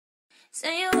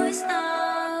Send your voice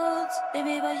notes,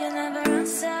 baby, but you never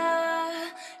answer,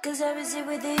 'cause I was here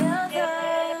with the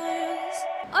others.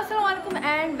 Assalamualaikum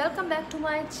and welcome back to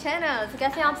my channel. So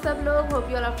कैसे हैं आप सब लोग? Hope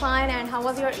you all are fine and how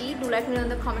was your Eid? Do let me know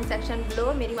in the comment section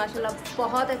below. मेरी माशाल्लाह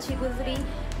बहुत अच्छी गुजरी,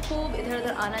 खूब इधर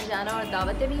उधर आना जाना और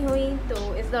दावतें भी हुई। तो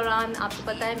इस दौरान आपको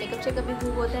पता है मेकअप शेकअप भी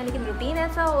खूब होता है, लेकिन रूटीन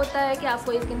ऐसा होता है कि आप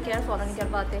कोई स्किन केयर फॉलो नहीं कर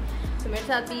पाते। तो मेरे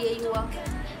साथ भी यही हुआ,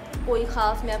 कोई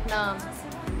ख़ास मैं अपना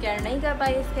केयर नहीं कर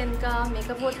पाई स्किन का।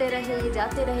 मेकअप होते रहे,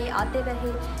 जाते रहे, आते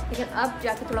रहे, लेकिन अब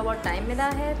जाके थोड़ा बहुत टाइम मिला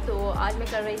है। तो आज मैं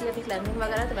कर रही थी अपनी क्लेंजिंग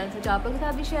वगैरह, तो मैंने सोचा आप लोगों के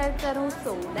साथ भी शेयर करूँ।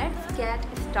 So let's get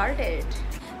started.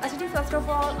 अच्छा जी, first of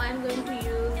all I am going to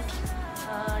use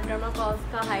डर्माकोल्स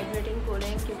का hydrating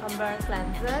cooling cucumber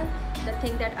cleanser. The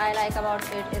thing that I like about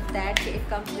it is that it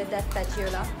comes with the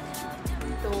spatula.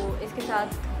 तो इसके साथ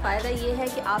फ़ायदा ये है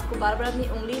कि आपको बार बार अपनी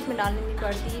उंगली इसमें डालनी नहीं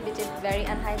पड़ती, विच इज़ वेरी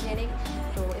अनहाइजेनिक।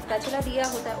 तो स्पैचुला दिया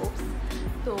होता है उप्स,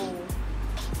 तो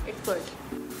it's good.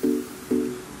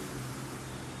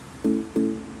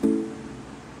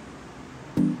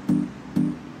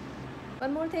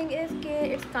 One more thing is कि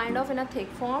it's kind of in a thick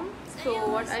form. So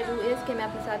what I do is कि मैं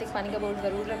अपने साथ एक पानी का बोतल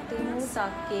ज़रूर रखती हूँ,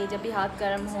 ताकि जब भी हाथ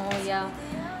गर्म हो या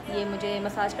ये मुझे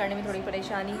मसाज करने में थोड़ी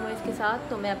परेशानी हो इसके साथ,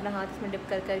 तो मैं अपना हाथ इसमें डिप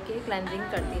कर करके क्लेंजिंग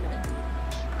करती रहूँ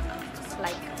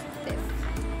like this.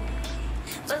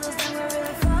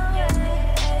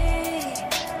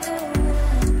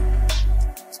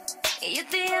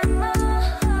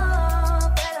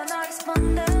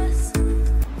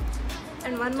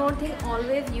 And one more thing,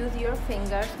 always use your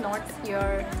fingers not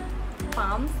your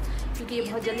palms, क्योंकि ये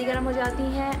बहुत जल्दी गर्म हो जाती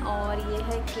हैं। और ये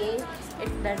है कि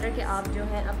इट्स बेटर कि आप जो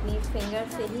है अपनी फिंगर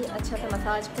से ही अच्छा से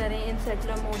मसाज करें इन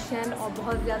सर्कुलर मोशन, और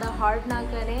बहुत ज़्यादा हार्ड ना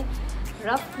करें,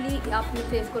 रफली आप अपने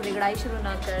फेस को रिगड़ाई शुरू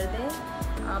ना कर दें।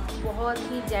 आप बहुत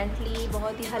ही जेंटली,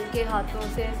 बहुत ही हल्के हाथों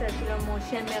से सर्कुलर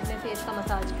मोशन में अपने फेस का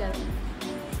मसाज करें।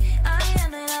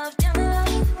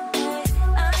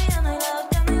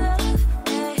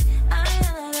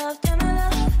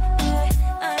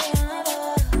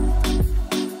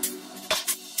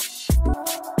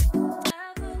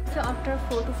 So after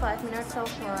 4 to 5 minutes of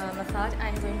massage, I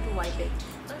am going to wipe it.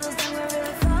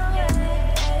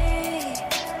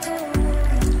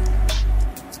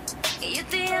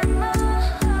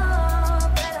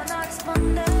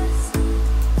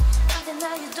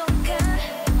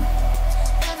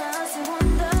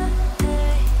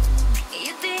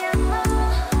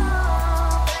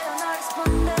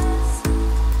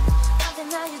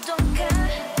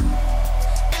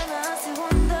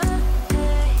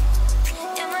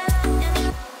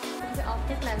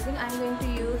 I'm going to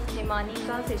use Himani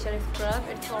का facial scrub.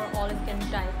 It's for all skin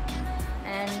type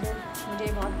and मुझे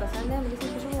बहुत पसंद है, मुझे इसकी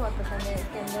खुशबू बहुत पसंद है।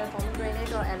 इसके अंदर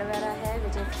पोमेग्रेनेट और एलोवेरा है,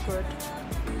 विच इज़ गुड।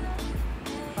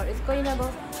 और इसको ही मैं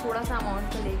बहुत थोड़ा सा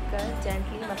अमाउंट में लेकर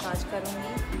जेंटली मसाज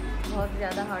करूँगी, बहुत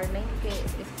ज़्यादा हार्ड नहीं,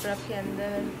 क्योंकि स्क्रब के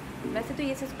अंदर वैसे तो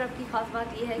ये स्क्रब की ख़ास बात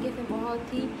ये है कि इसमें बहुत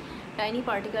ही टाइनी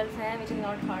पार्टिकल्स हैं, which is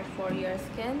not hard for your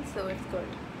skin, so it's good.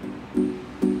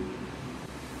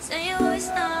 Send your voice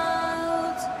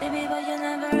notes, baby, but you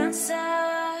never answer,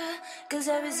 'cause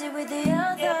I was here with the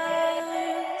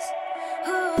others.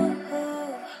 Ooh,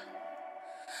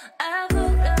 I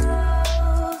forgot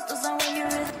those are when you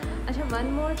really. अच्छा,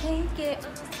 one more thing कि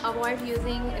avoid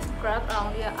using scrub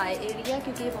around your eye area,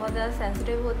 क्योंकि ये बहुत ज़्यादा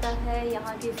sensitive होता है।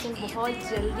 यहाँ की स्किन बहुत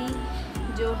जल्दी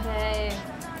जो है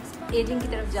एजिंग की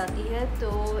तरफ जाती है, तो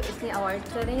इसलिए अवॉइड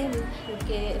करें,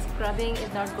 क्योंकि scrubbing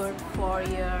is not good for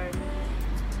your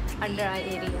under eye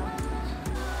area.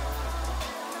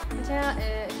 अच्छा,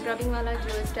 स्क्रबिंग वाला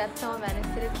जो स्टेप था वो मैंने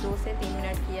सिर्फ 2 से 3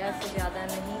 मिनट किया, इससे ज़्यादा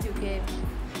नहीं, क्योंकि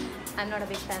I am not a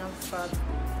big fan of scrub.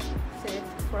 सिर्फ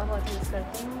थोड़ा बहुत यूज़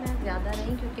करती हूँ मैं, ज़्यादा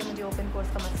नहीं, क्योंकि मुझे ओपन पोर्स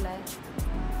का मसला है।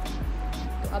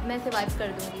 तो अब मैं इसे वाइप कर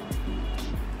दूँगी।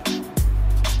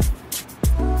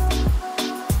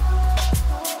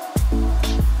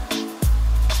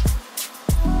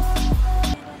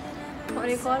 और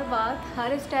एक और बात,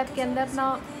 हर स्टेप के अंदर अपना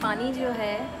पानी जो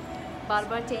है बार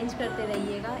बार चेंज करते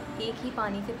रहिएगा, एक ही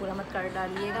पानी से पूरा मत कर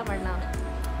डालिएगा, वरना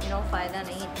फ़ायदा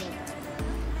नहीं इतनी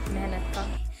मेहनत का।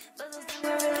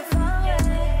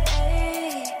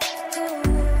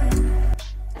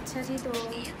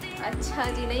 अच्छा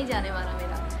जी नहीं जाने वाला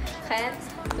मेरा, खैर।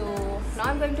 तो now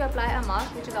I am going to apply a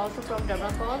mask which is also from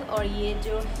Dermacol, और ये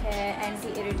जो है anti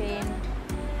irritant,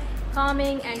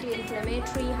 Kameng, anti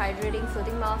inflammatory, hydrating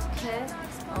soothing mask है।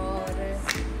 और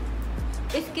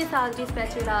इसके साथ भी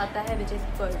स्पैचुला आता है, which is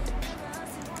good.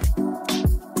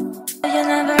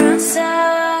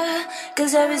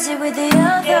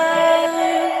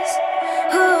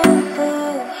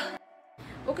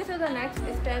 Okay, so the next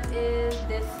step is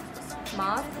this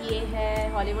mask. ये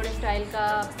है हॉलीवुड स्टाइल का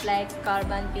black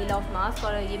carbon peel of mask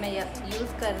और ये मैं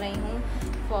यूज़ कर रही हूँ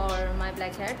फॉर माई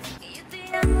ब्लैक हेड्स।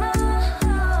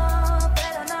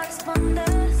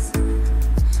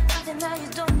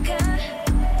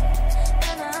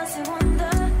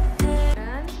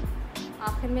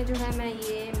 आखिर में जो है मैं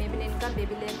ये मेबेलिन का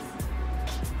बेबी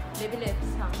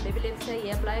लिप्स है,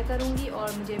 ये अप्लाई करूँगी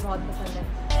और मुझे बहुत पसंद है।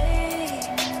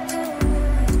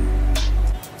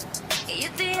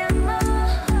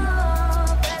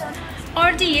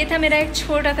 और जी ये था मेरा एक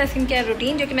छोटा सा स्किन केयर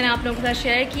रूटीन जो कि मैंने आप लोगों के साथ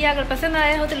शेयर किया। अगर पसंद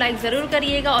आया हो तो लाइक ज़रूर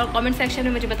करिएगा और कमेंट सेक्शन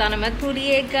में मुझे बताना मत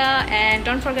भूलिएगा। And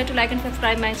don't forget to like and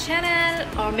subscribe my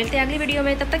channel. और मिलते हैं अगली वीडियो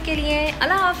में, तब तक के लिए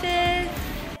अल्लाह हाफिज़।